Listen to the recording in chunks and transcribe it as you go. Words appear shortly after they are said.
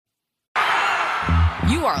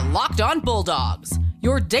You are Locked On Bulldogs,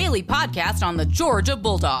 your daily podcast on the Georgia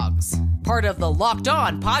Bulldogs. Part of the Locked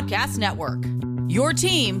On Podcast Network, your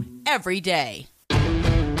team every day.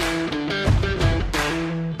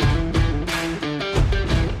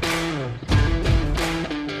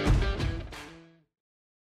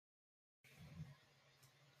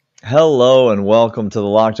 Hello and welcome to the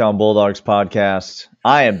Locked On Bulldogs podcast.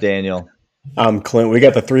 I am Daniel. I'm Clint. We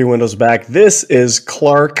got the three windows back. This is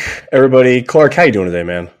Clark. Everybody, Clark, how you doing today,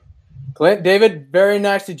 man? Clint, David, very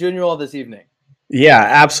nice to join you all this evening. Yeah,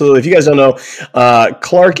 absolutely. If you guys don't know,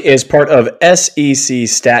 Clark is part of SEC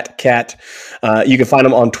StatCat. You can find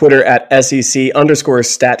him on Twitter at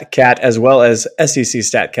SEC_StatCat as well as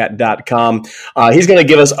SECStatCat.com. He's going to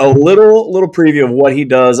give us a little preview of what he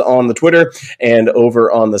does on the Twitter and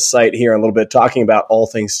over on the site here in a little bit, talking about all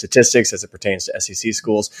things statistics as it pertains to SEC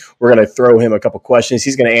schools. We're going to throw him a couple questions.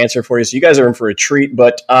 He's going to answer for you. So you guys are in for a treat.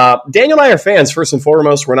 But Daniel and I are fans, first and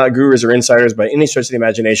foremost. We're not gurus or insiders by any stretch of the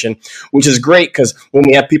imagination, which is great because when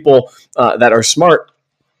we have people that are smart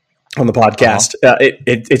on the podcast,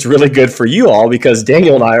 it's really good for you all because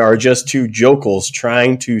Daniel and I are just two jokels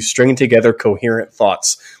trying to string together coherent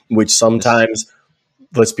thoughts, which sometimes,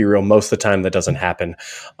 let's be real, most of the time that doesn't happen.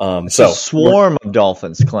 A swarm of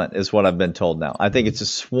dolphins, Clint, is what I've been told now. I think it's a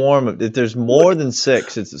swarm of. If there's more than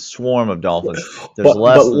six, it's a swarm of dolphins. There's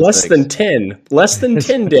less than 10. Less than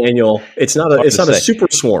 10, Daniel. It's not a super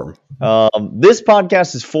swarm. This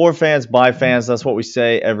podcast is for fans, by fans. That's what we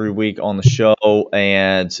say every week on the show.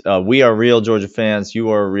 And we are real Georgia fans. You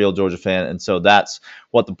are a real Georgia fan. And so that's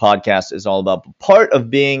what the podcast is all about. But part of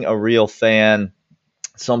being a real fan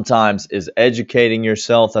sometimes is educating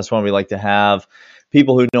yourself. That's why we like to have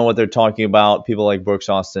people who know what they're talking about, people like Brooks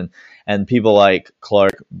Austin and people like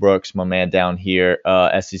Clark Brooks, my man down here,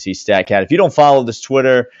 SEC StatCat. If you don't follow this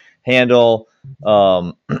Twitter handle,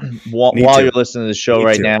 while you're listening to the show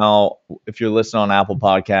now, if you're listening on Apple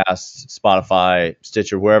Podcasts, Spotify,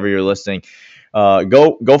 Stitcher, wherever you're listening,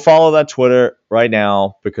 go follow that Twitter right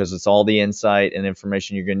now because it's all the insight and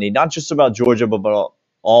information you're going to need, not just about Georgia, but about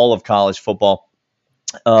all of college football.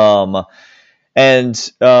 And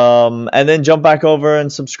then jump back over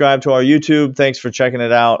and subscribe to our YouTube. Thanks for checking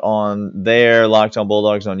it out on there. Locked On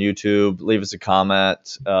Bulldogs on YouTube. Leave us a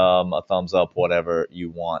comment, a thumbs up, whatever you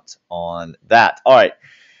want on that. All right,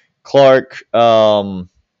 Clark.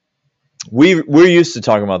 We're used to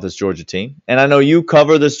talking about this Georgia team, and I know you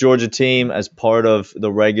cover this Georgia team as part of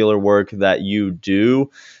the regular work that you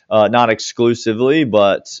do, not exclusively,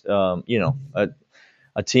 but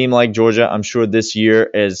a team like Georgia, I'm sure this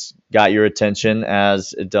year has got your attention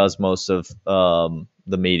as it does most of the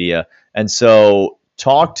media. And so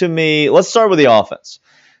talk to me. Let's start with the offense.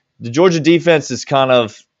 The Georgia defense is kind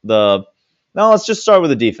of let's just start with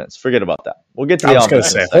the defense. Forget about that. We'll get to the offense. I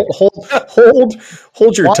was going to say,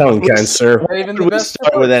 hold your tongue, kind sir. We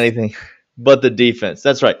start with anything but the defense.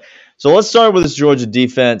 That's right. So let's start with this Georgia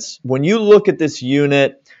defense. When you look at this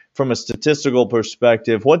unit, from a statistical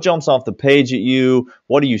perspective, what jumps off the page at you?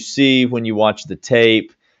 What do you see when you watch the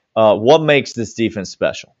tape? What makes this defense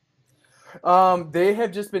special? They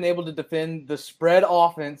have just been able to defend the spread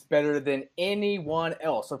offense better than anyone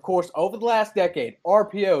else. Of course, over the last decade,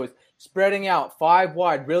 RPOs, spreading out 5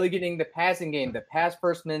 wide, really getting the passing game, the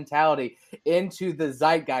pass-first mentality into the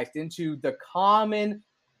zeitgeist, into the common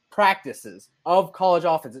practices of college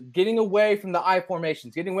offense, getting away from the I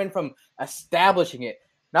formations, getting away from establishing it.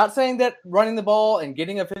 Not saying that running the ball and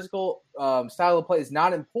getting a physical style of play is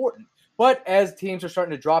not important, but as teams are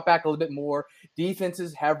starting to drop back a little bit more,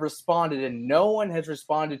 defenses have responded, and no one has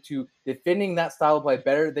responded to defending that style of play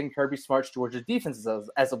better than Kirby Smart's Georgia defenses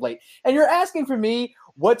as of late. And you're asking for me,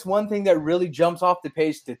 what's one thing that really jumps off the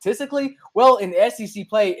page statistically? Well, in SEC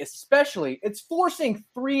play especially, it's forcing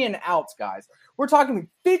 3 and outs, guys. We're talking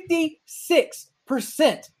 56%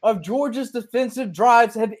 of Georgia's defensive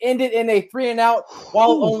drives have ended in a 3 and out,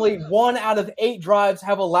 while only 1 out of 8 drives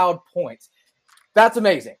have allowed points. That's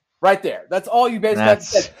amazing, right there. That's all you basically have to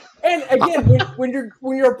say. And again, when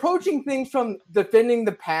you're approaching things from defending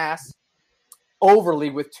the pass overly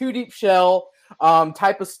with 2 deep shell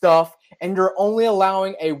type of stuff, and you're only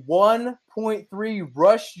allowing a 1.3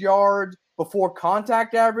 rush yard before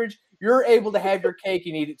contact average, you're able to have your cake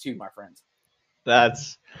and eat it too, my friends.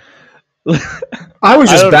 I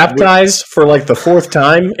was just baptized for like the 4th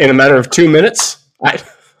time in a matter of 2 minutes.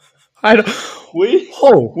 We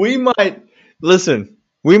might listen.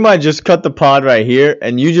 We might just cut the pod right here,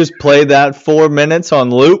 and you just play that 4 minutes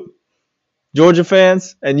on loop, Georgia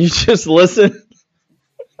fans, and you just listen.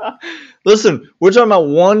 Listen, we're talking about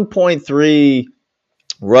 1.3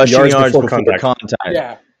 rushing yards before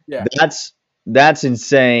contact. Yeah. That's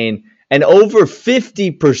insane. and over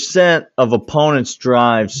 50% of opponents'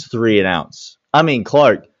 drives 3 and outs. I mean,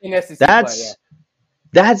 Clark, In SEC that's play, yeah.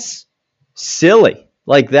 that's silly.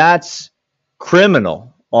 Like, that's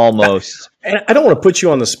criminal almost. And I don't want to put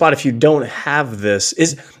you on the spot if you don't have this.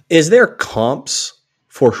 Is there comps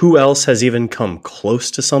for who else has even come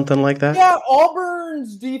close to something like that? Yeah,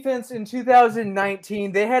 Auburn's defense in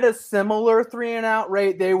 2019, they had a similar 3-and-out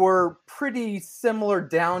rate. They were pretty similar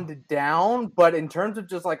down to down, but in terms of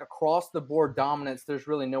just like across the board dominance, there's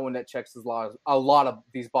really no one that checks a lot of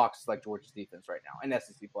these boxes like Georgia's defense right now, in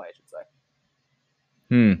SEC play, I should say.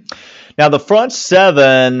 Now the front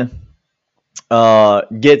seven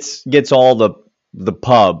gets all the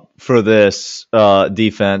pub for this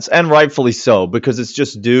defense, and rightfully so, because it's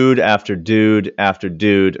just dude after dude after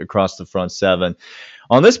dude across the front seven.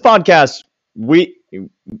 On this podcast, we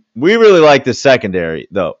really like the secondary,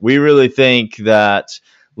 though. We really think that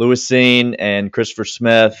Lewis Cine and Christopher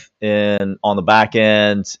Smith on the back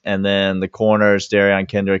end, and then the corners, Darion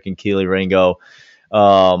Kendrick and Keely Ringo,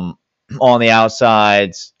 on the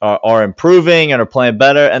outsides are improving and are playing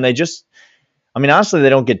better. And they just, I mean, honestly, they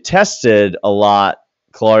don't get tested a lot,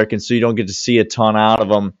 Clark, and so you don't get to see a ton out of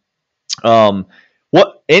them.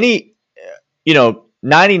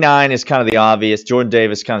 99 is kind of the obvious. Jordan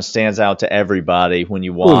Davis kind of stands out to everybody when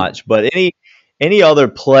you watch. But any other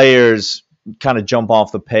players kind of jump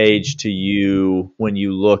off the page to you when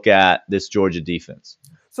you look at this Georgia defense?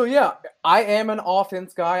 So, yeah, I am an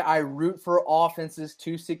offense guy. I root for offenses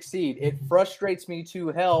to succeed. It frustrates me to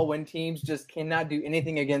hell when teams just cannot do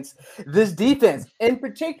anything against this defense. In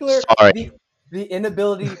particular, the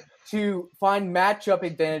inability to find matchup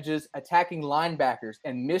advantages attacking linebackers.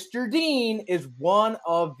 And Mr. Dean is one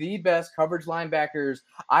of the best coverage linebackers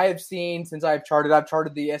I have seen since I've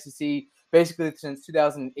charted the SEC basically since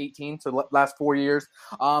 2018, so last 4 years.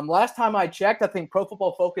 Last time I checked, I think Pro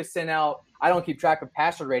Football Focus sent out, I don't keep track of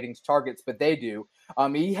passer ratings targets, but they do.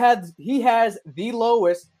 He has the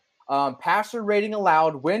lowest passer rating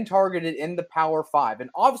allowed when targeted in the Power 5. And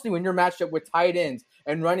obviously when you're matched up with tight ends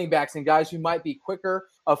and running backs and guys who might be quicker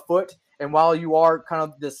of foot, and while you are kind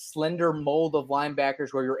of this slender mold of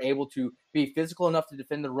linebackers where you're able to be physical enough to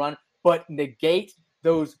defend the run, but negate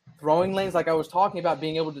those throwing lanes like I was talking about,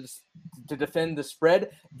 being able to defend the spread,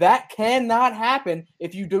 that cannot happen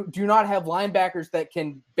if you do not have linebackers that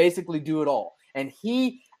can basically do it all. And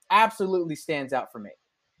he absolutely stands out for me.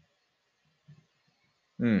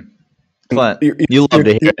 Clint, you love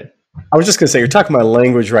to hear it. I was just going to say, you're talking my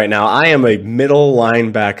language right now. I am a middle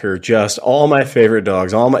linebacker, just all my favorite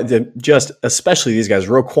dogs, especially these guys.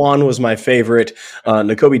 Roquan was my favorite.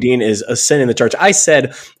 Nakobe Dean is ascending the charts. I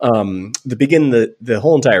said the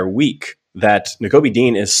whole entire week that Nakobe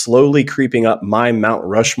Dean is slowly creeping up my Mount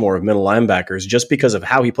Rushmore of middle linebackers just because of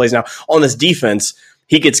how he plays now. On this defense,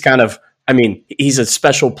 he gets kind of, I mean, he's a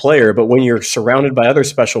special player, but when you're surrounded by other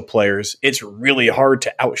special players, it's really hard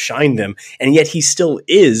to outshine them. And yet he still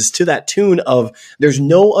is, to that tune of there's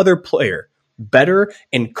no other player better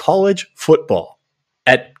in college football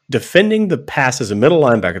at defending the pass as a middle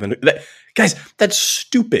linebacker than that. Guys, that's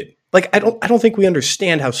stupid. Like, I don't think we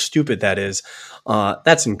understand how stupid that is.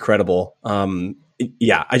 That's incredible.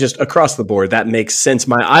 I just, across the board, that makes sense.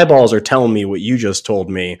 My eyeballs are telling me what you just told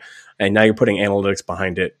me. And now you're putting analytics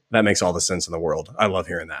behind it. That makes all the sense in the world. I love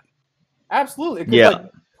hearing that. Absolutely. Yeah.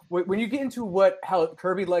 Like, when you get into how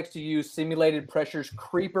Kirby likes to use simulated pressures,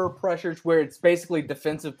 creeper pressures, where it's basically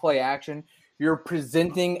defensive play action, you're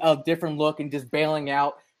presenting a different look and just bailing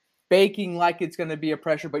out, faking like it's going to be a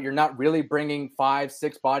pressure, but you're not really bringing 5,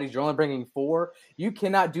 6 bodies. You're only bringing 4. You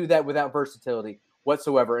cannot do that without versatility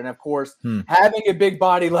whatsoever. And of course, having a big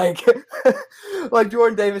body like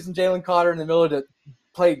Jordan Davis and Jalen Cotter in the middle of the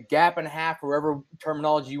play gap and a half, wherever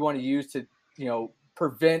terminology you want to use to,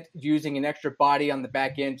 prevent using an extra body on the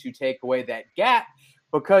back end to take away that gap,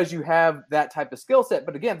 because you have that type of skill set.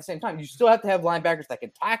 But again, at the same time, you still have to have linebackers that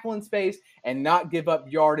can tackle in space and not give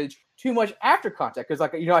up yardage too much after contact. Because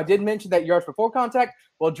I did mention that yards before contact.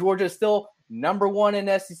 Well, Georgia is still number 1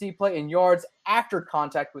 in SEC play in yards after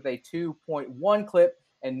contact with a 2.1 clip,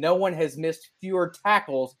 and no one has missed fewer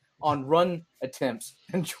tackles on run attempts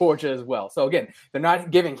in Georgia as well. So again, they're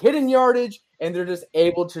not giving hidden yardage, and they're just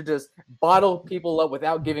able to just bottle people up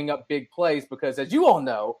without giving up big plays, because as you all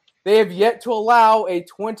know, they have yet to allow a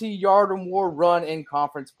 20-yard or more run in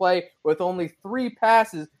conference play with only 3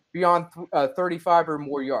 passes beyond 35 or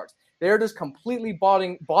more yards. They're just completely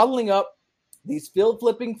bottling up these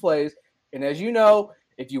field-flipping plays. And as you know,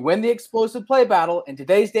 if you win the explosive play battle, in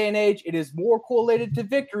today's day and age, it is more correlated to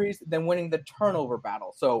victories than winning the turnover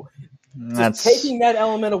battle. So just taking that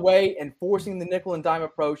element away and forcing the nickel and dime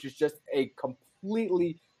approach is just a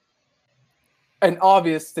completely an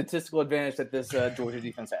obvious statistical advantage that this Georgia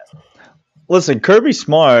defense has. Listen, Kirby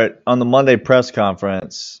Smart on the Monday press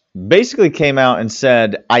conference basically came out and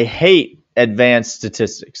said, I hate advanced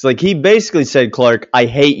statistics. Like, he basically said, Clark, I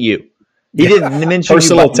hate you. He didn't mention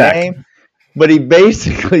you by name, but he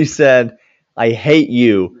basically said, I hate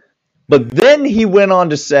you. But then he went on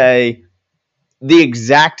to say the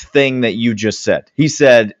exact thing that you just said. He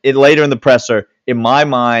said it later in the presser, in my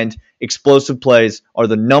mind, explosive plays are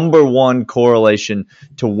the number one correlation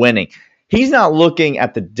to winning. He's not looking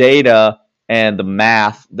at the data and the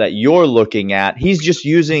math that you're looking at. He's just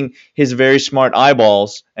using his very smart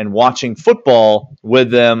eyeballs and watching football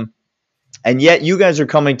with them. And yet you guys are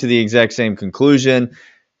coming to the exact same conclusion.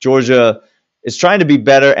 Georgia is trying to be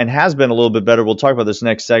better and has been a little bit better. We'll talk about this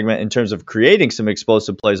next segment in terms of creating some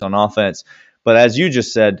explosive plays on offense. But as you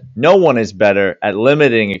just said, no one is better at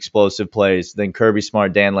limiting explosive plays than Kirby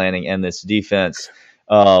Smart, Dan Lanning, and this defense.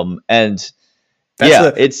 That's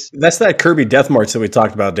that Kirby Death March that we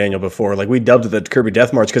talked about, Daniel, before. Like, we dubbed it the Kirby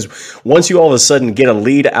Death March because once you all of a sudden get a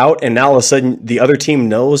lead out and now all of a sudden the other team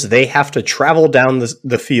knows they have to travel down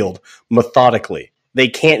the field methodically. They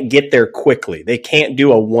can't get there quickly. They can't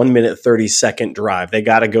do a 1 minute, 30-second drive. They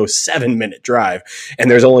got to go 7-minute drive.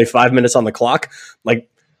 And there's only 5 minutes on the clock. Like,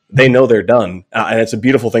 they know they're done. And it's a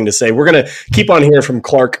beautiful thing to say. We're going to keep on hearing from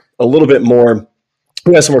Clark a little bit more.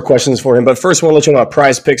 We have some more questions for him, but first I want to let you know about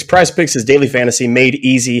Prize Picks. Prize Picks is daily fantasy made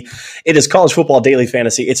easy. It is college football daily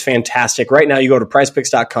fantasy. It's fantastic. Right now, you go to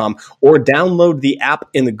prizepicks.com or download the app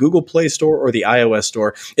in the Google Play Store or the iOS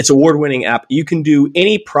Store. It's an award-winning app. You can do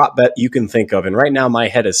any prop bet you can think of, and right now my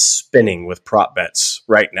head is spinning with prop bets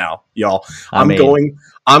right now, y'all. I'm going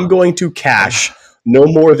to cash no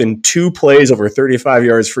more than 2 plays over 35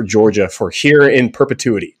 yards for Georgia for here in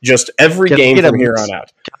perpetuity. Just every game from here on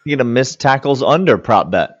out. Get a missed tackles under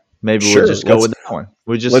prop bet. Maybe we'll just go with that one.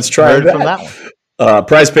 Let's try it from that one.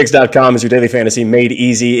 PrizePicks.com is your daily fantasy made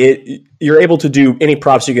easy. You're able to do any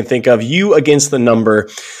props you can think of. You against the number.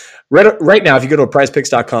 Right now, if you go to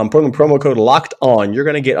prizepicks.com, put in the promo code Locked On, you're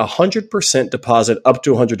going to get 100% deposit up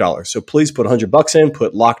to $100. So please put $100 in,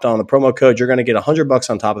 put Locked On the promo code. You're going to get $100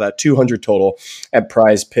 on top of that, $200 total at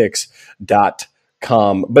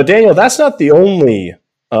prizepicks.com. But Daniel, that's not the only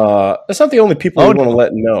people we want to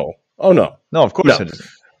let know. Oh no, of course it isn't.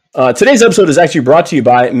 Today's episode is actually brought to you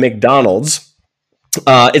by McDonald's.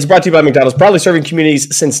 It's brought to you by McDonald's, proudly serving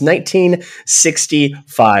communities since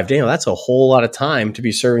 1965. Daniel, that's a whole lot of time to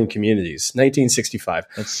be serving communities. 1965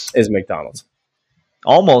 is McDonald's.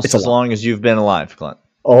 Almost as long as you've been alive, Clint.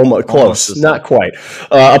 Almost close, not quite.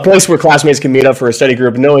 A place where classmates can meet up for a study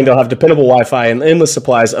group, knowing they'll have dependable Wi-Fi and endless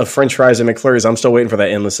supplies of French fries and McFlurries. I'm still waiting for that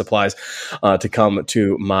endless supplies to come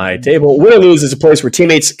to my table. Win or Lose is a place where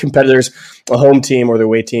teammates, competitors, a home team, or the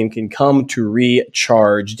away team can come to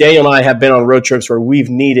recharge. Daniel and I have been on road trips where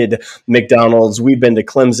we've needed McDonald's. We've been to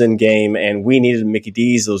Clemson game, and we needed Mickey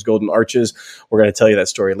D's, those golden arches. We're going to tell you that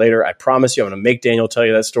story later. I promise you I'm going to make Daniel tell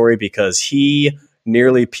you that story because he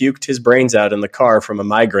nearly puked his brains out in the car from a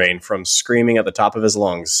migraine from screaming at the top of his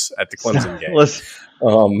lungs at the Clemson game. It's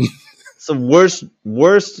the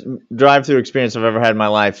worst drive-through experience I've ever had in my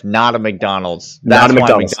life. Not a McDonald's. That's why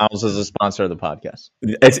McDonald's is a sponsor of the podcast.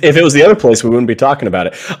 If it was the other place, we wouldn't be talking about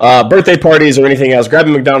it. Birthday parties or anything else,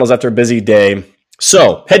 grabbing McDonald's after a busy day.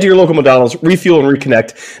 So head to your local McDonald's, refuel and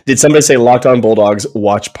reconnect. Did somebody say Locked On Bulldogs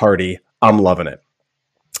watch party? I'm loving it.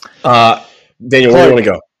 Daniel, where do you want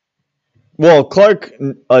to go? Well, Clark,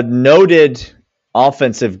 a noted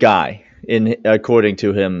offensive guy, according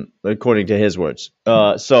to his words.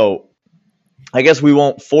 So I guess we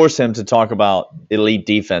won't force him to talk about elite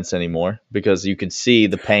defense anymore because you could see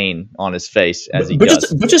the pain on his face as he does.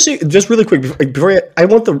 Just really quick, I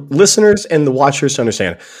want the listeners and the watchers to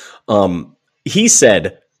understand. He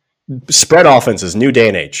said spread offenses, new day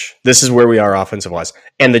and age. This is where we are offensive-wise.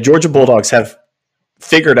 And the Georgia Bulldogs have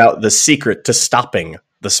figured out the secret to stopping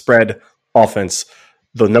the spread offense,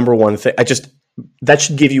 the number one thing. That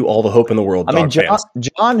should give you all the hope in the world.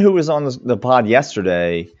 John, who was on the pod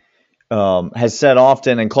yesterday, has said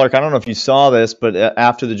often, and Clark, I don't know if you saw this, but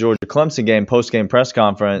after the Georgia Clemson game, post-game press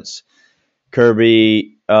conference,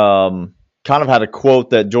 Kirby kind of had a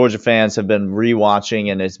quote that Georgia fans have been rewatching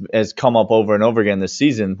and has come up over and over again this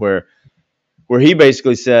season, where he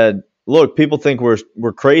basically said, "Look, people think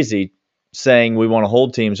we're crazy saying we want to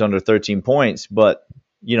hold teams under 13 points, but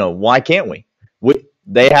why can't we?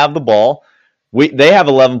 They have the ball. They have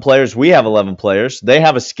 11 players. We have 11 players. They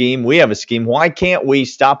have a scheme. We have a scheme. Why can't we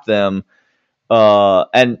stop them?"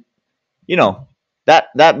 That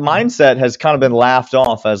mindset has kind of been laughed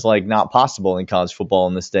off as like not possible in college football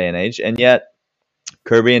in this day and age. And yet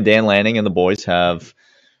Kirby and Dan Lanning and the boys have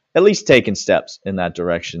at least taken steps in that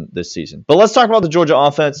direction this season. But let's talk about the Georgia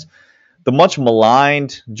offense. The much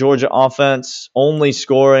maligned Georgia offense, only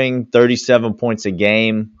scoring 37 points a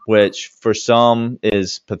game, which for some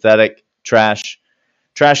is pathetic, trash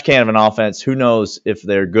can of an offense. Who knows if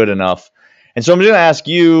they're good enough? And so I'm going to ask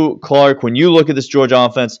you, Clark, when you look at this Georgia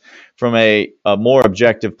offense from a more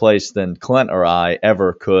objective place than Clint or I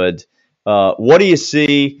ever could, what do you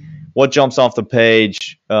see? What jumps off the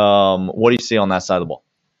page? What do you see on that side of the ball?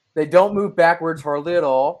 They don't move backwards hardly at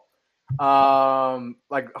all. Hardly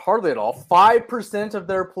at all. 5% of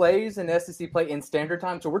their plays in SEC play in standard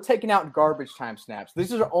time. So we're taking out garbage time snaps.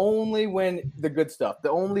 These are only when the good stuff,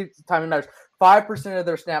 the only time it matters. 5% of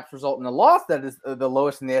their snaps result in a loss. That is the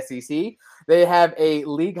lowest in the SEC. They have a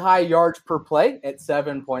league high yards per play at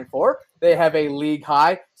 7.4. They have a league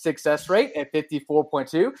high success rate at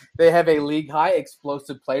 54.2. They have a league high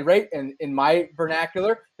explosive play rate. And in my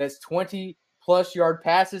vernacular, that's 20 plus yard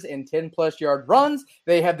passes and 10 plus yard runs.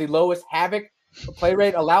 They have the lowest havoc play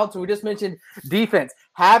rate allowed. So we just mentioned defense.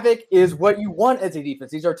 Havoc is what you want as a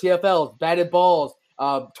defense. These are TFLs, batted balls,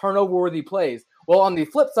 turnover worthy plays. Well, on the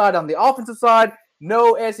flip side, on the offensive side,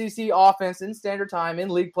 no SEC offense in standard time in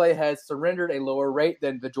league play has surrendered a lower rate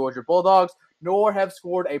than the Georgia Bulldogs, nor have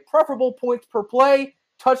scored a preferable points per play,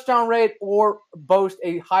 touchdown rate, or boast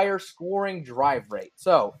a higher scoring drive rate.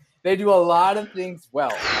 So they do a lot of things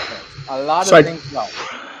well. Things well.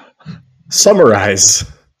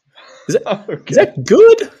 Summarize. Is that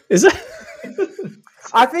good? Is that?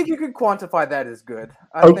 I think you could quantify that as good.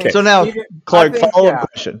 So now, Clark,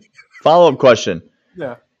 follow-up question.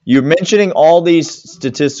 Yeah. You're mentioning all these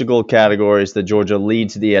statistical categories that Georgia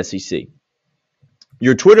leads the SEC.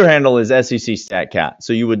 Your Twitter handle is SEC StatCat,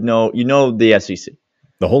 so you would know the SEC.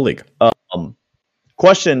 The whole league.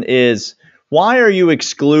 Question is, why are you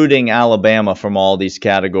excluding Alabama from all these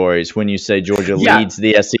categories when you say Georgia leads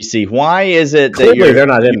the SEC? Why is it that they're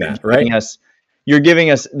not in that, right? You're giving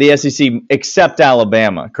us the SEC except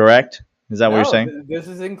Alabama, correct? Is that what you're saying? This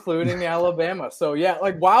is including Alabama. So,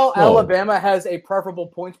 while Alabama has a preferable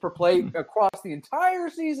points per play across the entire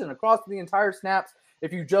season, across the entire snaps,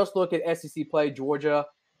 if you just look at SEC play, Georgia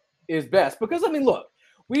is best. Because, look,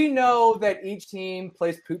 we know that each team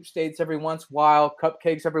plays poop states every once in a while,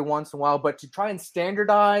 cupcakes every once in a while, but to try and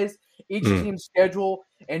standardize each team's schedule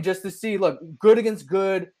and just to see, look, good against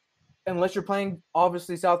good, unless you're playing,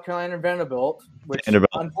 obviously, South Carolina and Vanderbilt, which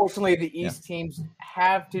unfortunately the East teams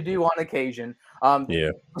have to do on occasion.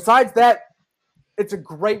 Besides that, it's a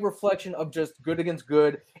great reflection of just good against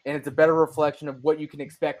good, and it's a better reflection of what you can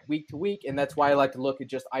expect week to week, and that's why I like to look at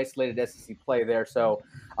just isolated SEC play there. So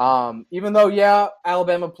even though,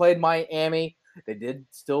 Alabama played Miami, they did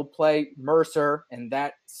still play Mercer, and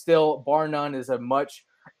that still, bar none, is a much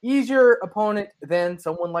easier opponent than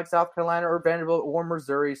someone like South Carolina or Vanderbilt or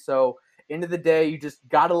Missouri. So end of the day, you just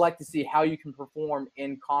got to like to see how you can perform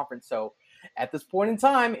in conference. So at this point in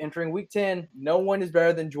time, entering week 10, no one is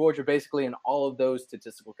better than Georgia basically in all of those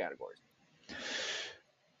statistical categories.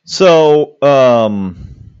 So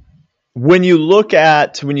when you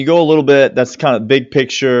go a little bit, that's kind of big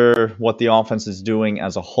picture, what the offense is doing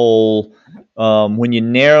as a whole. When you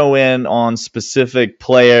narrow in on specific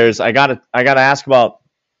players, I gotta ask about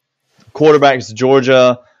quarterbacks,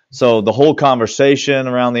 Georgia. So the whole conversation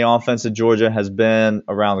around the offense of Georgia has been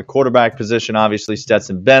around the quarterback position, obviously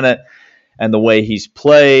Stetson Bennett, and the way he's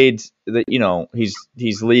played.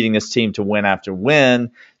 He's leading this team to win after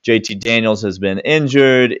win. JT Daniels has been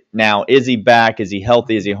injured. Now, is he back? Is he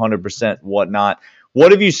healthy? Is he 100%? Whatnot?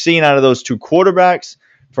 What have you seen out of those two quarterbacks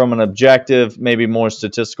from an objective, maybe more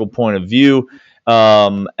statistical point of view?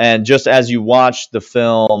 And just as you watch the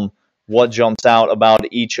film, what jumps out about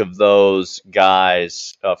each of those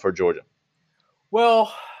guys for Georgia?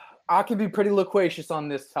 Well, I can be pretty loquacious on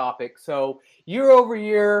this topic. So year over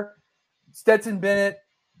year, Stetson Bennett,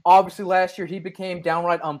 obviously last year he became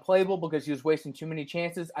downright unplayable because he was wasting too many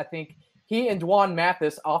chances. I think he and Dwan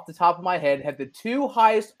Mathis, off the top of my head, had the two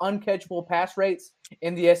highest uncatchable pass rates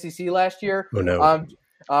in the SEC last year. Oh, no.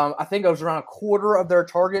 I think it was around a quarter of their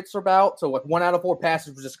targets about. So like 1 out of 4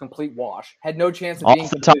 passes was just complete wash. Had no chance of being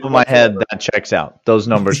off the top of my head. That checks out. Those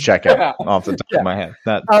numbers check out off the top of my head.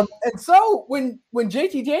 And so when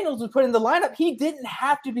JT Daniels was put in the lineup, he didn't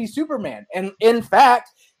have to be Superman. And in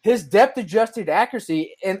fact, his depth adjusted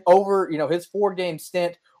accuracy over his 4-game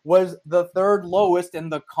stint was the 3rd lowest in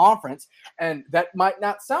the conference. And that might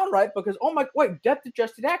not sound right because, depth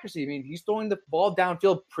adjusted accuracy. I mean, he's throwing the ball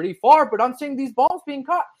downfield pretty far, but I'm seeing these balls being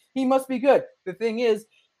caught. He must be good. The thing is,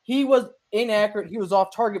 he was inaccurate. He was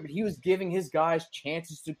off target, but he was giving his guys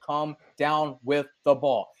chances to come down with the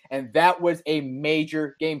ball. And that was a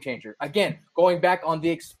major game changer. Again, going back on the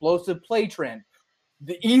explosive play trend,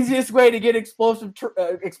 the easiest way to get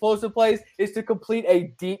explosive plays is to complete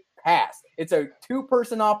a deep pass. It's a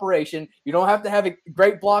two-person operation. You don't have to have a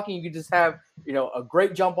great blocking. You can just have, a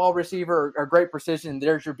great jump ball receiver or great precision.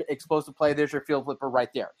 There's your explosive play. There's your field flipper right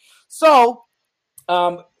there. So,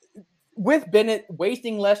 with Bennett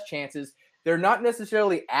wasting less chances, they're not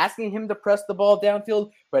necessarily asking him to press the ball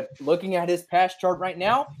downfield, but looking at his pass chart right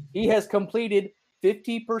now, he has completed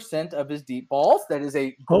 50% of his deep balls. That is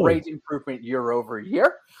a great improvement year over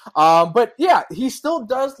year. But yeah, he still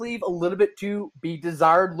does leave a little bit to be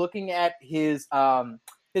desired looking at his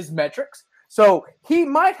metrics. So he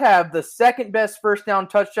might have the second best first down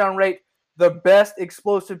touchdown rate, the best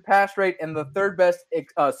explosive pass rate, and the third best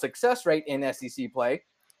success rate in SEC play.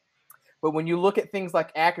 But when you look at things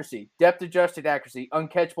like accuracy, depth-adjusted accuracy,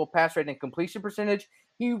 uncatchable pass rate, and completion percentage,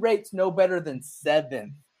 he rates no better than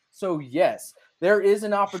 7th. So yes, there is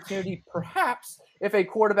an opportunity perhaps if a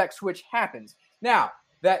quarterback switch happens. Now,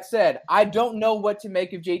 that said, I don't know what to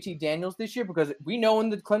make of JT Daniels this year because we know in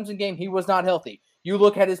the Clemson game he was not healthy. You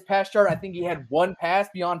look at his pass chart, I think he had one pass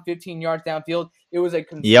beyond 15 yards downfield. It was a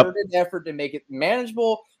concerted effort to make it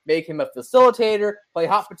manageable, make him a facilitator, play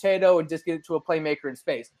hot potato, and just get it to a playmaker in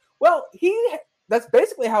space. Well, that's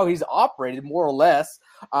basically how he's operated more or less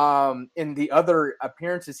in the other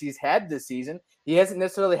appearances he's had this season. He hasn't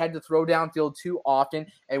necessarily had to throw downfield too often,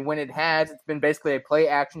 and when it has, it's been basically a play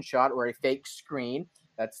action shot or a fake screen.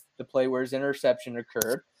 That's the play where his interception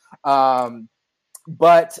occurred.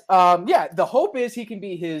 But the hope is he can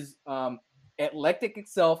be his eclectic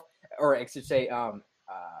self, or I should say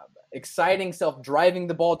exciting self, driving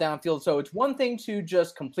the ball downfield. So it's one thing to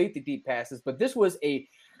just complete the deep passes, but this was a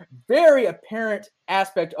very apparent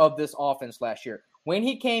aspect of this offense last year. When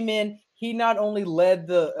he came in, he not only led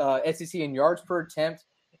the SEC in yards per attempt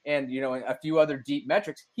and, a few other deep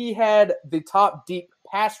metrics, he had the top deep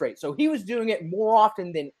pass rate. So he was doing it more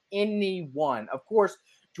often than anyone. Of course,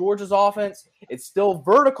 Georgia's offense, it's still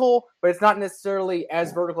vertical, but it's not necessarily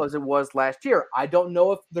as vertical as it was last year. I don't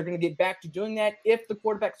know if they're going to get back to doing that if the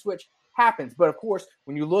quarterback switch happens. But, of course,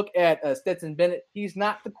 when you look at Stetson Bennett, he's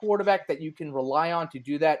not the quarterback that you can rely on to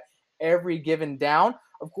do that every given down.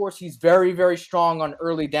 Of course, he's very, very strong on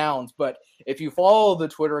early downs. But if you follow the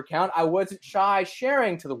Twitter account, I wasn't shy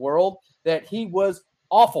sharing to the world that he was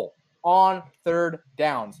awful on third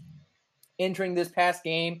downs. Entering this past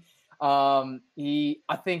game, I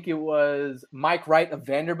think it was Mike Wright of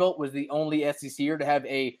Vanderbilt was the only SECer to have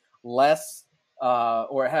a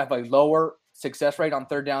or have a lower success rate on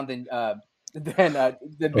third down than Bennett,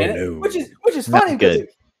 which is funny because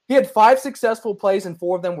he had 5 successful plays and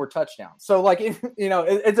 4 of them were touchdowns. So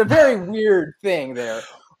it's a very weird thing there.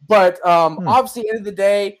 But obviously, end of the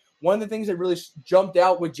day, one of the things that really jumped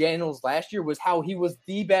out with Daniels last year was how he was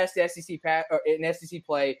the best in SEC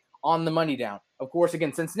play on the money down. Of course,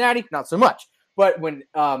 against Cincinnati, not so much. But when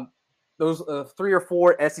those 3 or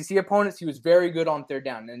 4 SEC opponents, he was very good on third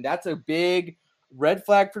down. And that's a big red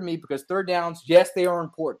flag for me because third downs, yes, they are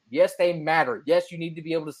important. Yes, they matter. Yes, you need to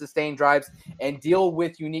be able to sustain drives and deal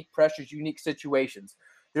with unique pressures, unique situations.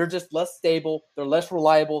 They're just less stable. They're less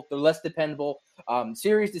reliable. They're less dependable,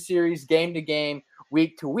 series to series, game to game,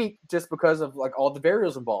 week to week, just because of all the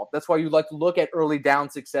variables involved. That's why you like to look at early down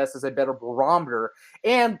success as a better barometer.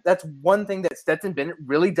 And that's one thing that Stetson Bennett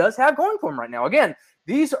really does have going for him right now. Again,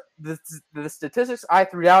 these are the statistics I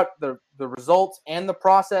threw out, the results and the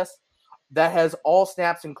process that has all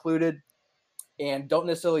snaps included and don't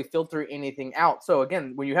necessarily filter anything out. So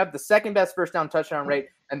again, when you have the second best first down touchdown rate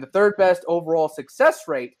and the third best overall success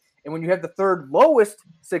rate, and when you have the third lowest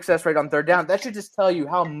success rate on third down, that should just tell you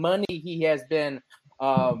how money he has been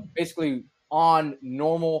basically on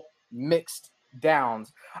normal mixed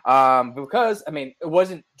downs. Because, it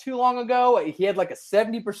wasn't too long ago, he had a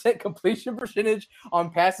 70% completion percentage on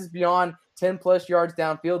passes beyond 10-plus yards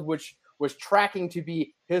downfield, which was tracking to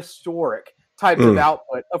be historic types of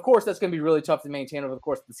output. Of course, that's going to be really tough to maintain over the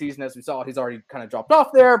course of the season. As we saw, he's already kind of dropped off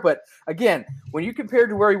there. But again, when you compare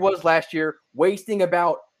to where he was last year, wasting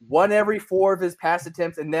about 1 every 4 of his pass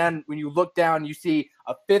attempts, and then when you look down, you see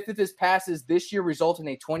a 5th of his passes this year result in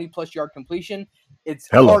a 20-plus yard completion. It's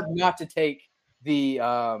hard not to take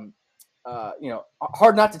hard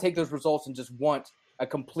not to take those results and just want a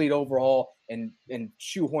complete overhaul and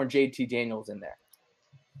shoehorn JT Daniels in there.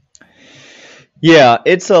 Yeah,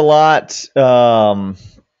 it's a lot.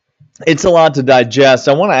 It's a lot to digest.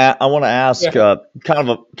 I want to ask kind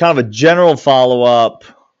of a general follow up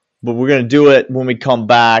but we're going to do it when we come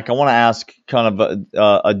back. I want to ask kind of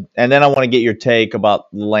and then I want to get your take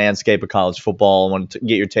about the landscape of college football. I want to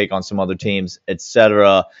get your take on some other teams,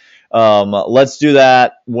 etc. Let's do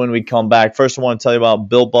that when we come back. First, I want to tell you about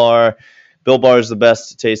Built Bar. Built Bar is the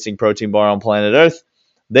best tasting protein bar on planet Earth.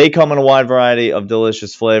 They come in a wide variety of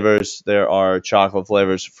delicious flavors. There are chocolate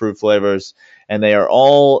flavors, fruit flavors, and they are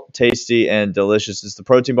all tasty and delicious. It's the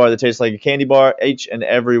protein bar that tastes like a candy bar. Each and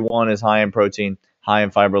every one is high in protein, high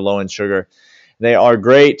in fiber, low in sugar. They are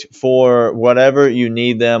great for whatever you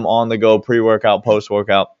need them on the go, pre-workout,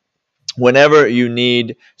 post-workout. Whenever you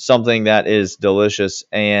need something that is delicious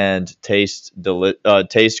and tastes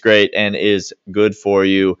great and is good for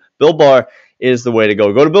you, Built Bar is the way to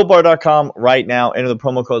go. Go to BuiltBar.com right now. Enter the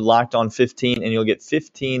promo code LOCKEDON15, and you'll get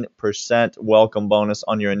 15% welcome bonus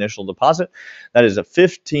on your initial deposit. That is a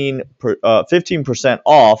 15%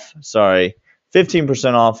 off.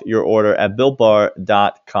 15% off your order at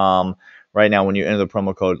BuiltBar.com right now when you enter the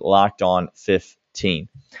promo code LOCKEDON15.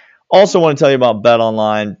 Also want to tell you about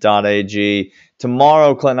BetOnline.ag.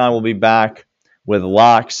 Tomorrow, Clint and I will be back with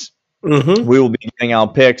locks. Mm-hmm. We will be getting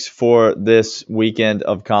out picks for this weekend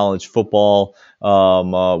of college football.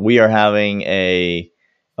 We are having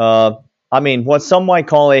what some might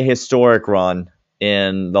call a historic run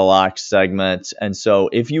in the locks segment. And so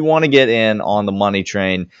if you want to get in on the money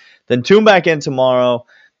train, then tune back in tomorrow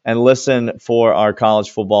and listen for our college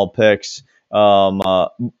football picks.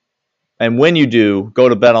 And when you do, go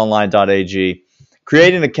to betonline.ag,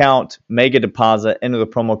 create an account, make a deposit, enter the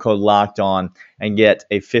promo code LOCKEDON, and get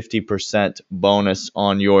a 50% bonus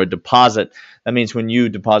on your deposit. That means when you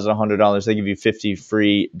deposit $100, they give you $50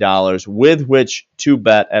 free with which to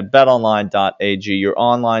bet at betonline.ag, your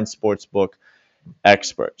online sportsbook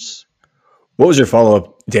experts. What was your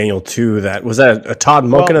follow-up, Daniel, to that? Was that a Todd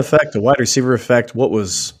Monken effect, a wide receiver effect? What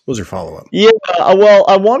was your follow-up? Yeah, well,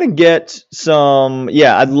 I want to get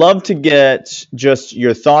I'd love to get just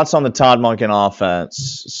your thoughts on the Todd Monken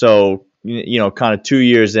offense. So, kind of 2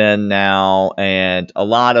 years in now and a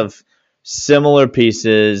lot of similar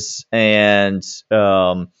pieces. And,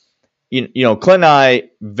 Clint and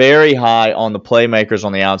I, very high on the playmakers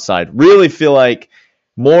on the outside. Really feel like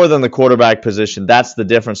more than the quarterback position, that's the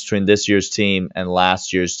difference between this year's team and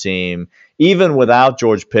last year's team. Even without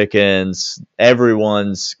George Pickens,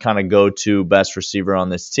 everyone's kind of go-to best receiver on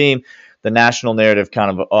this team. The national narrative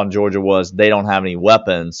kind of on Georgia was they don't have any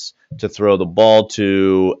weapons to throw the ball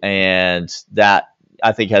to, and that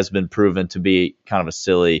I think has been proven to be kind of a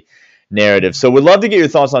silly narrative. So we'd love to get your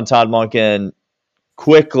thoughts on Todd Monken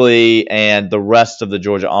quickly and the rest of the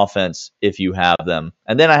Georgia offense if you have them.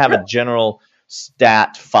 And then I have a general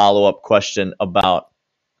stat follow-up question about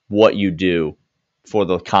what you do for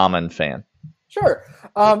the common fan. Sure.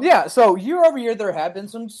 So year over year, there have been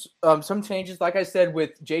some changes. Like I said,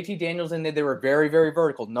 with JT Daniels in there, they were very, very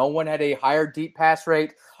vertical. No one had a higher deep pass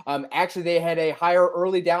rate. Actually, they had a higher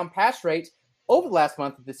early down pass rate over the last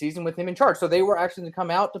month of the season with him in charge. So they were actually going to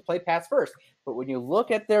come out to play pass first. But when you look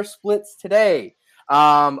at their splits today,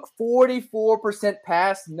 44%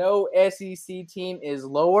 pass. No SEC team is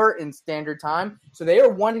lower in standard time. So they are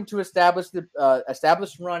wanting to establish the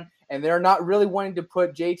run, and they're not really wanting to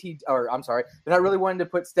put they're not really wanting to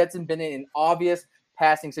put Stetson Bennett in obvious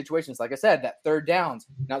passing situations. Like I said, that third down's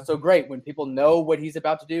not so great. When people know what he's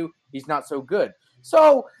about to do, he's not so good.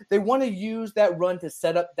 So they want to use that run to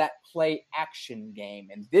set up that play action game.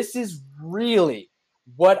 And this is really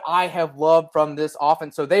what I have loved from this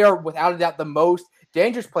offense. So they are without a doubt the most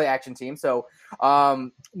dangerous play action team. So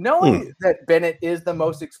knowing that Bennett is the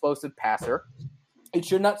most explosive passer, it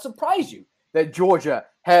should not surprise you that Georgia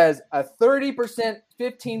has a 30%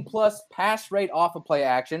 15-plus pass rate off of play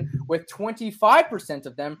action, with 25%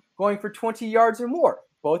 of them going for 20 yards or more.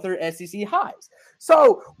 Both are SEC highs.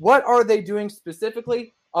 So what are they doing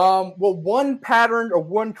specifically? One pattern or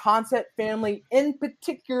one concept family in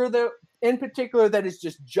particular that is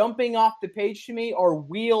just jumping off the page to me are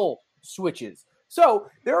wheel switches. So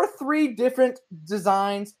there are three different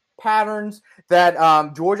designs, patterns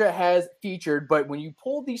that Georgia has featured. But when you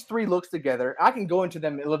pull these three looks together, I can go into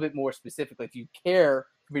them a little bit more specifically if you care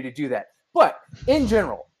for me to do that. But in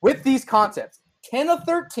general, with these concepts, 10 of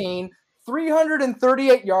 13,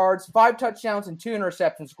 338 yards, 5 touchdowns, and 2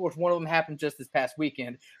 interceptions. Of course, one of them happened just this past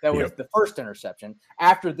weekend. That was the first interception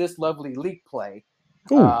after this lovely leak play.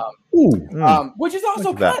 Which is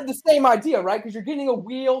also kind of the same idea, right? Because you're getting a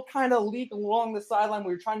wheel kind of leak along the sideline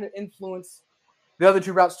where you're trying to influence the other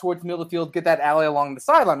two routes towards the middle of the field, get that alley along the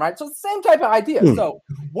sideline, right? So it's the same type of idea. So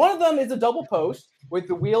one of them is a double post with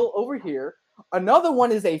the wheel over here. Another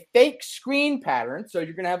one is a fake screen pattern. So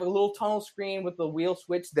you're going to have a little tunnel screen with the wheel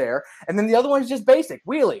switch there. And then the other one is just basic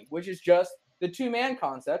wheelie, which is just the two-man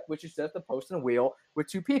concept, which is just a post and a wheel with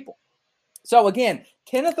two people. So again,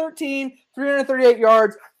 10 of 13, 338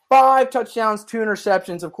 yards, 5 touchdowns, 2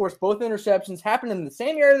 interceptions. Of course, both interceptions happened in the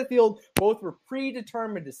same area of the field. Both were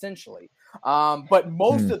predetermined, essentially. But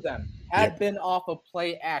most of them had been off of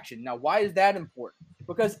play action. Now, why is that important?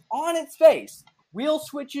 Because on its face, wheel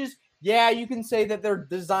switches, yeah, you can say that they're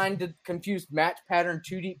designed to confuse match pattern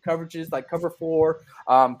 2-deep coverages like cover 4,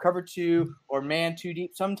 cover 2, or man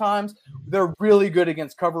 2-deep. Sometimes they're really good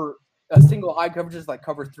against single high coverages like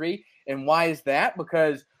cover 3. And why is that?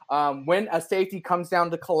 Because when a safety comes down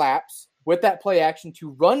to collapse with that play action to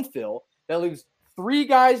run fill, that leaves 3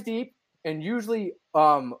 guys deep, and usually,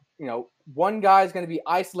 one guy is going to be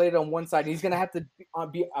isolated on one side. He's going to have to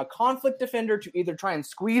be a conflict defender to either try and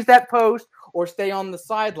squeeze that post or stay on the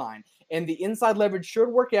sideline. And the inside leverage should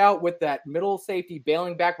work out with that middle safety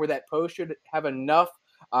bailing back where that post should have enough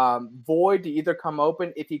void to either come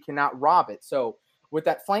open if he cannot rob it. So with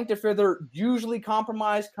that flank defender usually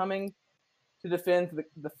compromised coming to defend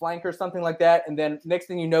the flank or something like that, and then next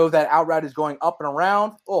thing you know, that out route is going up and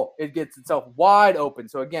around. Oh, it gets itself wide open.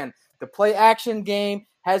 So again, the play action game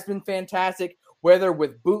has been fantastic, whether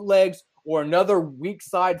with bootlegs or another weak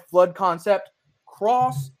side flood concept.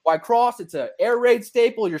 Cross, it's an air raid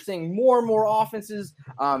staple. You're seeing more and more offenses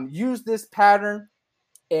use this pattern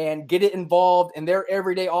and get it involved in their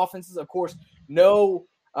everyday offenses. Of course, no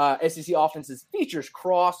SEC offenses features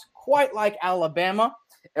cross quite like Alabama,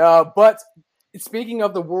 but speaking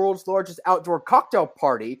of the world's largest outdoor cocktail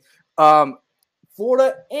party,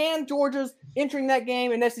 Florida and Georgia's entering that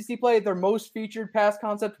game in SEC play. Their most featured pass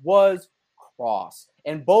concept was cross,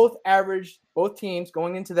 and both teams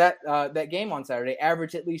going into that game on Saturday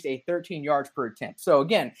averaged at least a 13 yards per attempt. So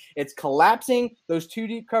again, it's collapsing those 2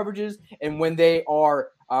 deep coverages, and when they are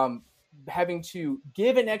having to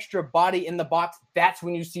give an extra body in the box, that's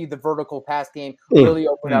when you see the vertical pass game really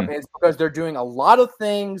open up. And it's because they're doing a lot of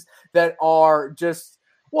things that are just,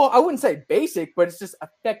 well, I wouldn't say basic, but it's just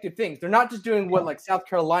effective things. They're not just doing what like South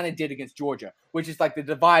Carolina did against Georgia, which is like the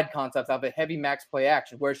divide concept of a heavy max play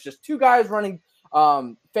action, where it's just 2 guys running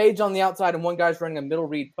fades on the outside and 1 guy's running a middle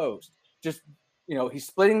read post. Just, he's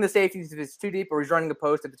splitting the safeties if it's 2 deep, or he's running the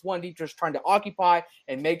post if it's 1 deep, just trying to occupy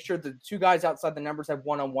and make sure the 2 guys outside the numbers have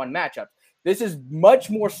one-on-one matchups. This is much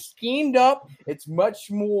more schemed up. It's much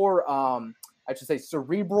more,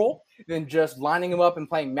 cerebral than just lining them up and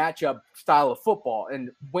playing matchup style of football. And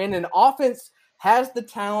when an offense has the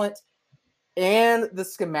talent and the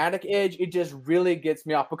schematic edge, it just really gets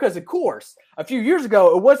me off. Because, of course, a few years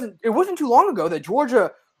ago, it wasn't too long ago that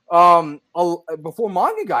Georgia, before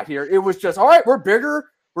Manga got here, it was just, all right, we're bigger,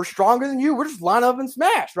 we're stronger than you, we're just line up and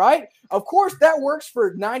smash, right? Of course, that works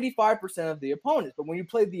for 95% of the opponents. But when you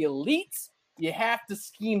play the elites, you have to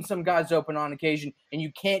scheme some guys open on occasion, and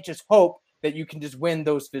you can't just hope that you can just win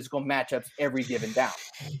those physical matchups every given down.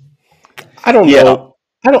 I don't know.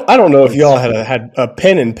 I don't know if y'all had a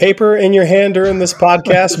pen and paper in your hand during this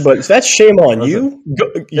podcast, but that's shame on you.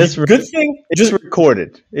 Good thing it's just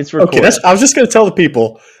recorded. It's recorded. Okay, I was just going to tell the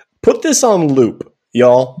people, put this on loop,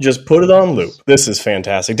 y'all. Just put it on loop. This is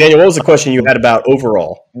fantastic. Daniel, what was the question you had about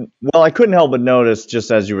overall? Well, I couldn't help but notice, just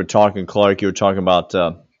as you were talking, Clark, you were talking about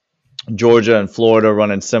Georgia and Florida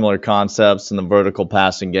running similar concepts in the vertical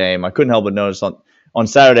passing game. I couldn't help but notice on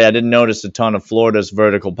Saturday, I didn't notice a ton of Florida's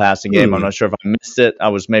vertical passing game. I'm not sure if I missed it. I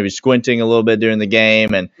was maybe squinting a little bit during the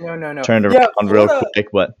game and turned around real quick.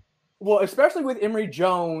 But well, especially with Emory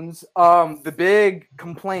Jones, the big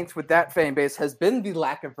complaints with that fan base has been the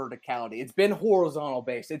lack of verticality. It's been horizontal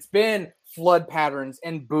based. It's been flood patterns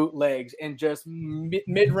and bootlegs and just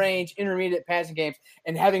mid-range, intermediate passing games,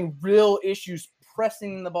 and having real issues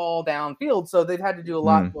pressing the ball downfield. So they've had to do a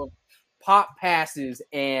lot of pop passes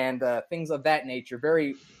and things of that nature,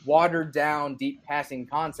 very watered down, deep passing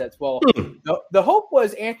concepts. Well, the hope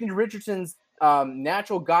was Anthony Richardson's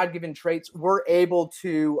natural God-given traits were able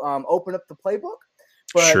to open up the playbook.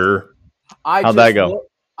 But sure. How'd that go?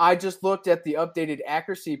 I just looked at the updated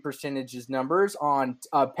accuracy percentages numbers on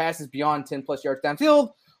passes beyond 10 plus yards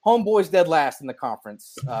downfield. Homeboy's dead last in the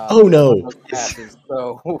conference. Oh no! Passes.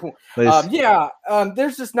 So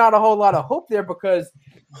there's just not a whole lot of hope there because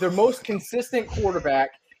their most consistent quarterback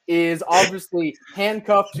is obviously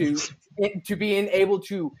handcuffed to being able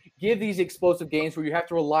to give these explosive games where you have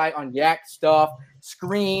to rely on yak stuff,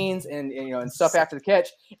 screens, and stuff after the catch.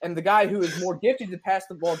 And the guy who is more gifted to pass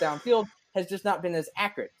the ball downfield has just not been as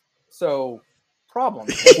accurate. So problem.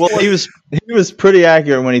 Well, he was pretty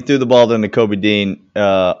accurate when he threw the ball into Kobe Dean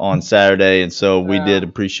on Saturday, and so we did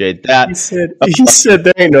appreciate that. He said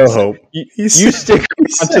there ain't no hope. You stick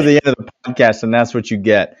on to the end of the podcast, and that's what you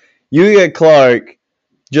get. You get Clark,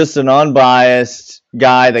 just an unbiased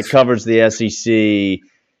guy that covers the SEC,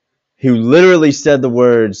 who literally said the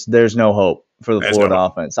words, "There's no hope for the Florida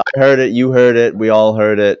offense." I heard it. You heard it. We all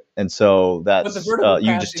heard it. And so that's but the vertical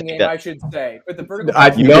you passing just take game, that. I should say. But the vertical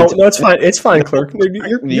passing no, it's fine. It's fine, Clark.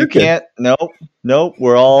 You can't. No.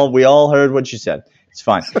 We all heard what you said. It's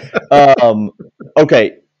fine.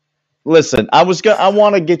 Okay. Listen, I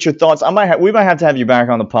want to get your thoughts. We might have to have you back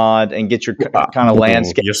on the pod and get your kind of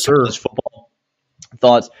landscape football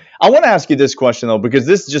thoughts. I want to ask you this question though, because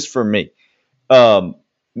this is just for me.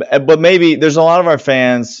 But maybe there's a lot of our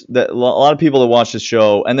fans, a lot of people that watch this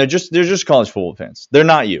show, and they're just college football fans. They're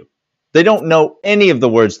not you. They don't know any of the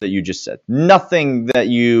words that you just said. Nothing that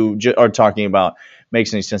you are talking about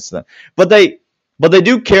makes any sense to them. But they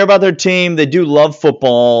do care about their team. They do love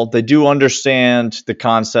football. They do understand the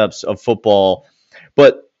concepts of football.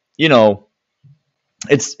 But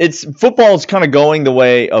it's football is kind of going the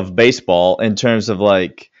way of baseball in terms of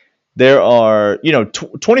like. There are,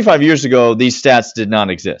 25 years ago, these stats did not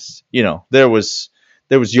exist. There was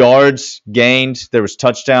yards gained, there was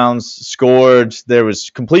touchdowns scored, there was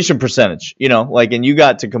completion percentage, and you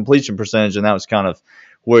got to completion percentage, and that was kind of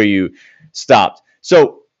where you stopped.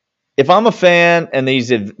 So if I'm a fan and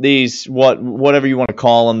these whatever you want to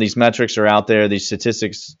call them, these metrics are out there, these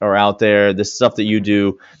statistics are out there, this stuff that you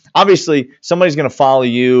do, obviously somebody's going to follow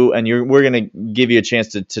you, and we're going to give you a chance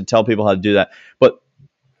to tell people how to do that. But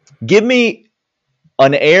give me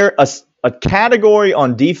a category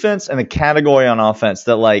on defense and a category on offense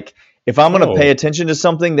that, like, if I'm going to pay attention to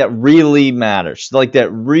something that really matters, like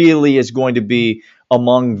that really is going to be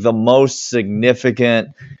among the most significant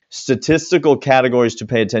statistical categories to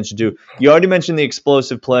pay attention to. You already mentioned the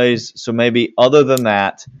explosive plays, so maybe other than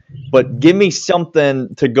that, but give me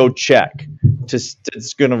something to go check.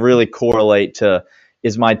 It's going to really correlate to,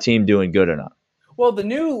 is my team doing good or not? Well, the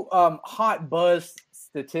new hot buzz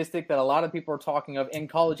statistic that a lot of people are talking of in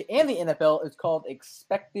college and the NFL is called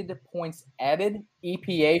expected points added,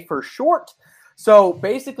 EPA for short. So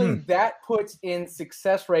basically that puts in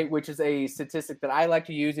success rate, which is a statistic that I like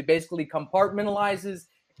to use. It basically compartmentalizes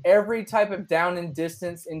every type of down and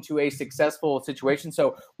distance into a successful situation.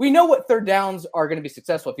 So we know what third downs are going to be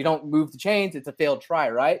successful. If you don't move the chains, it's a failed try,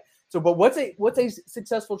 right? So, but what's a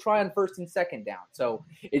successful try on first and second down? So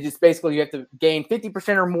it just basically you have to gain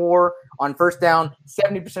 50% or more on first down,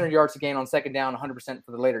 70% of yards to gain on second down, 100%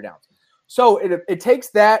 for the later downs. So it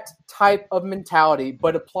takes that type of mentality,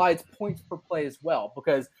 but applies points per play as well.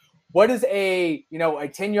 Because what is a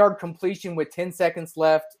 10-yard completion with 10 seconds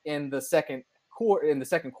left in the second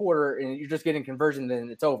quarter, and you're just getting conversion, then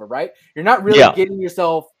it's over, right? You're not really getting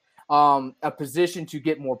yourself a position to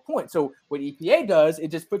get more points. So what EPA does, it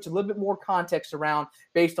just puts a little bit more context around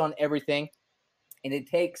based on everything. And it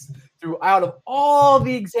takes throughout of all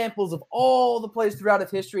the examples of all the plays throughout of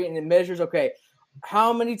history, and it measures, okay,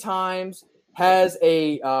 how many times has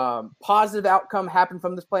a positive outcome happened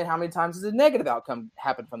from this play, and how many times has a negative outcome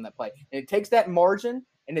happened from that play? And it takes that margin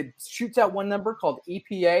and it shoots out one number called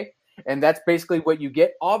EPA. And that's basically what you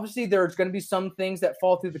get. Obviously, there's going to be some things that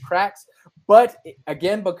fall through the cracks. But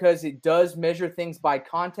again, because it does measure things by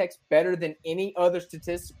context better than any other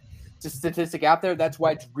statistic out there, that's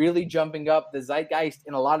why it's really jumping up the zeitgeist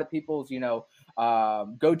in a lot of people's,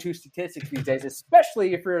 go-to statistics these days,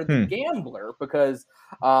 especially if you're the gambler, because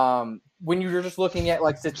when you're just looking at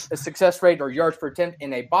like a success rate or yards per attempt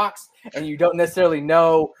in a box, and you don't necessarily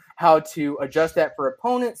know how to adjust that for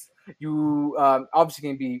opponents, you obviously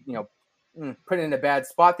can be, put in a bad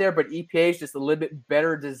spot there, but EPA is just a little bit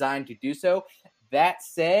better designed to do so. That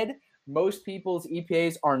said, most people's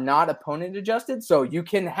EPAs are not opponent adjusted, so you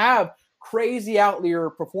can have crazy outlier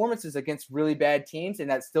performances against really bad teams, and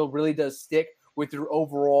that still really does stick with your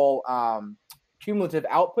overall cumulative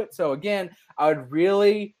output. So again, I would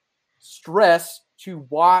really stress to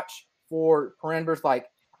watch for parameters like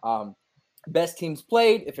best teams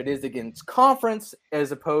played, if it is against conference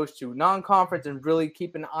as opposed to non-conference, and really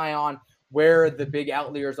keep an eye on where the big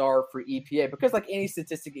outliers are for EPA, because like any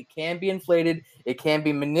statistic, it can be inflated, it can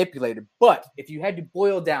be manipulated. But if you had to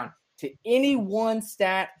boil down to any one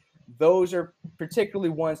stat, those are particularly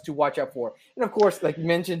ones to watch out for. And of course, like you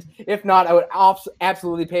mentioned, if not, I would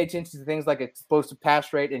absolutely pay attention to things like explosive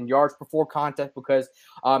pass rate and yards before contact, because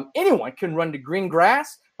anyone can run to green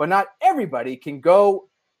grass, but not everybody can go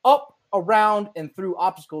up, around, and through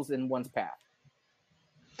obstacles in one's path.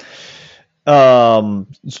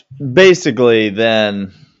 Basically,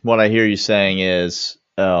 then what I hear you saying is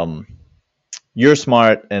you're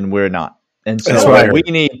smart and we're not. And so what we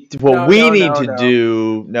need to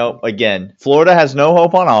do. No, again, Florida has no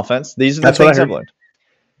hope on offense. These are the things I've learned.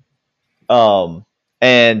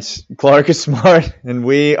 And Clark is smart and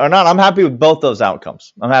we are not. I'm happy with both those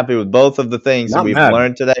outcomes. I'm happy with both of the things that we've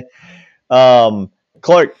learned today.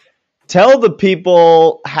 Clark, tell the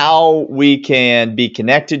people how we can be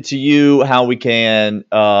connected to you, how we can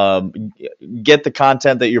get the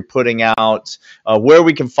content that you're putting out, where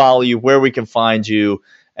we can follow you, where we can find you,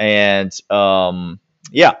 and how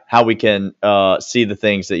we can see the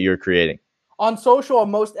things that you're creating. On social,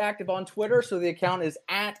 I'm most active on Twitter, so the account is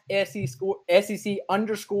at SEC_StatCat.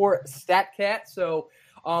 So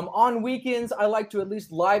on weekends, I like to at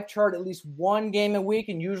least live chart at least one game a week,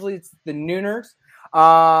 and usually it's the nooners.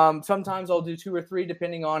 Sometimes I'll do 2 or 3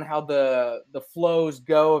 depending on how the flows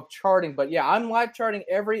go of charting. But yeah, I'm live charting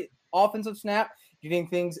every offensive snap, getting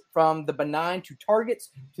things from the benign to targets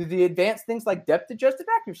to the advanced things like depth-adjusted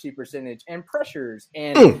accuracy percentage and pressures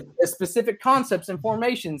and the specific concepts and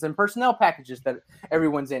formations and personnel packages that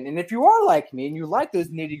everyone's in. And if you are like me and you like those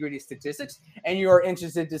nitty-gritty statistics and you are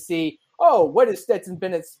interested to see, what is Stetson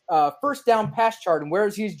Bennett's first down pass chart and where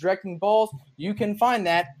is he directing balls, you can find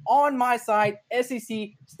that on my site,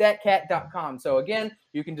 secstatcat.com. So again,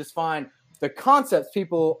 you can just find the concepts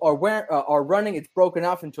people are running. It's broken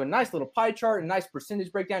off into a nice little pie chart, a nice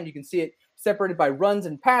percentage breakdown. You can see it separated by runs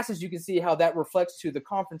and passes. You can see how that reflects to the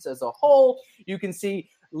conference as a whole. You can see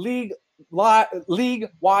league-wide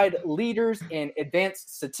leaders in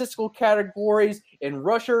advanced statistical categories, in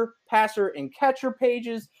rusher, passer, and catcher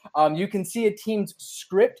pages. You can see a team's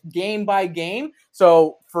script game by game.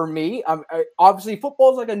 So for me, obviously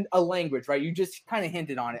football is like a language, right? You just kind of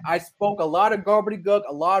hinted on it. I spoke a lot of gobbledygook,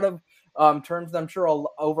 a lot of terms that I'm sure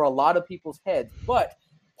over a lot of people's heads. But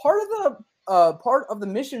part of the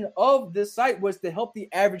mission of this site was to help the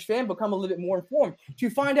average fan become a little bit more informed, to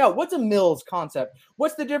find out what's a Mills concept,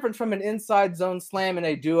 what's the difference from an inside zone slam and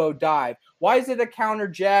a duo dive, why is it a counter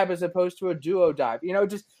jab as opposed to a duo dive,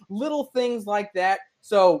 just little things like that.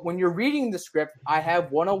 So when you're reading the script, I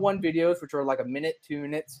have 101 videos, which are like a minute, 2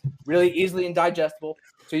 minutes, really easily and digestible.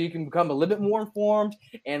 So you can become a little bit more informed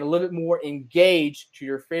and a little bit more engaged to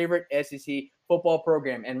your favorite SEC football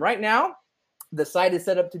program. And right now, the site is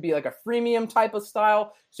set up to be like a freemium type of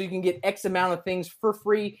style, so you can get X amount of things for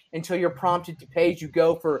free until you're prompted to pay as you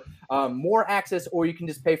go for more access, or you can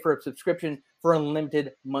just pay for a subscription for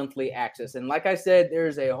unlimited monthly access. And like I said,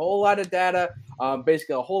 there's a whole lot of data,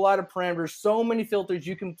 basically a whole lot of parameters, so many filters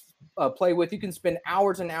you can play with. You can spend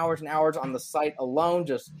hours and hours and hours on the site alone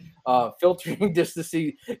just filtering just to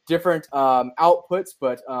see different outputs.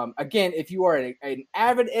 But again, if you are an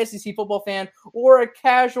avid SEC football fan or a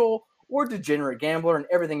casual or degenerate gambler and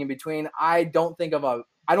everything in between, I don't think of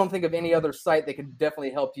any other site that could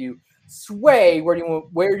definitely help you sway where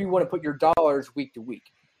you want to put your dollars week to week.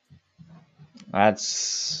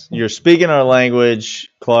 You're speaking our language,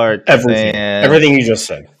 Clark. Everything you just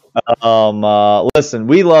said. Listen,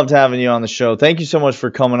 we loved having you on the show. Thank you so much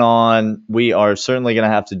for coming on. We are certainly going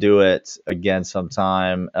to have to do it again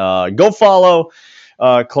sometime. Go follow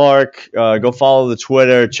Clark, go follow the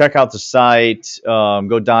Twitter, check out the site,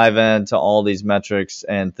 go dive into all these metrics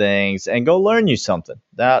and things, and go learn you something.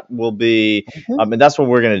 That will be, that's what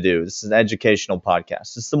we're going to do. This is an educational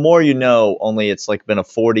podcast. It's the more you know, only it's like been a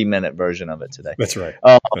 40-minute version of it today. That's right.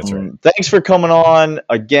 Thanks for coming on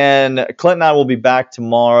again. Clint and I will be back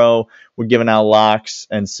tomorrow. We're giving out locks.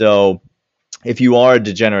 And so if you are a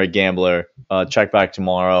degenerate gambler, check back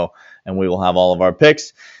tomorrow and we will have all of our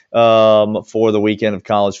picks for the weekend of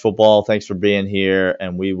college football. Thanks for being here,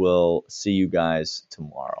 and we will see you guys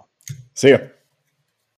tomorrow. See ya.